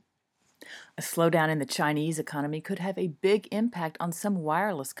A slowdown in the Chinese economy could have a big impact on some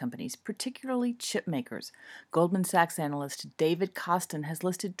wireless companies, particularly chip makers. Goldman Sachs analyst David Kostin has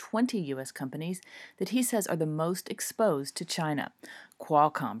listed 20 U.S. companies that he says are the most exposed to China.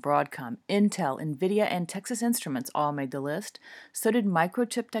 Qualcomm, Broadcom, Intel, Nvidia, and Texas Instruments all made the list. So did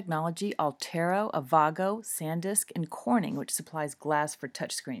Microchip Technology, Altero, Avago, SanDisk, and Corning, which supplies glass for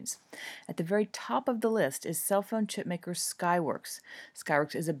touchscreens. At the very top of the list is cell phone chip maker Skyworks.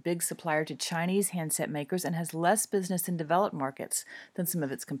 Skyworks is a big supplier to Chinese handset makers and has less business in developed markets than some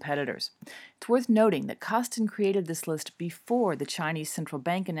of its competitors. It's worth noting that Costin created this list before the Chinese central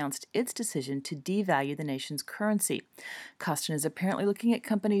bank announced its decision to devalue the nation's currency. Costin is apparently looking at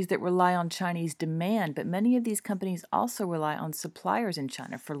companies that rely on Chinese demand, but many of these companies also rely on suppliers in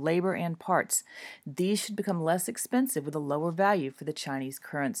China for labor and parts. These should become less expensive with a lower value for the Chinese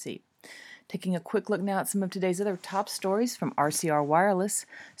currency. Taking a quick look now at some of today's other top stories from RCR Wireless,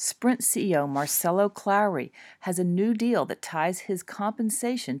 Sprint CEO Marcelo Clary has a new deal that ties his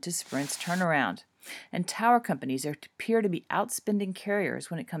compensation to Sprint's turnaround. And tower companies appear to be outspending carriers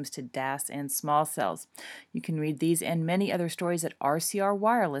when it comes to DAS and small cells. You can read these and many other stories at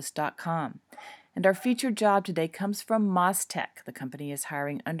rcrwireless.com. And our featured job today comes from MasTec. The company is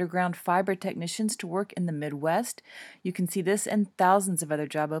hiring underground fiber technicians to work in the Midwest. You can see this and thousands of other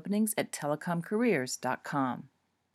job openings at telecomcareers.com.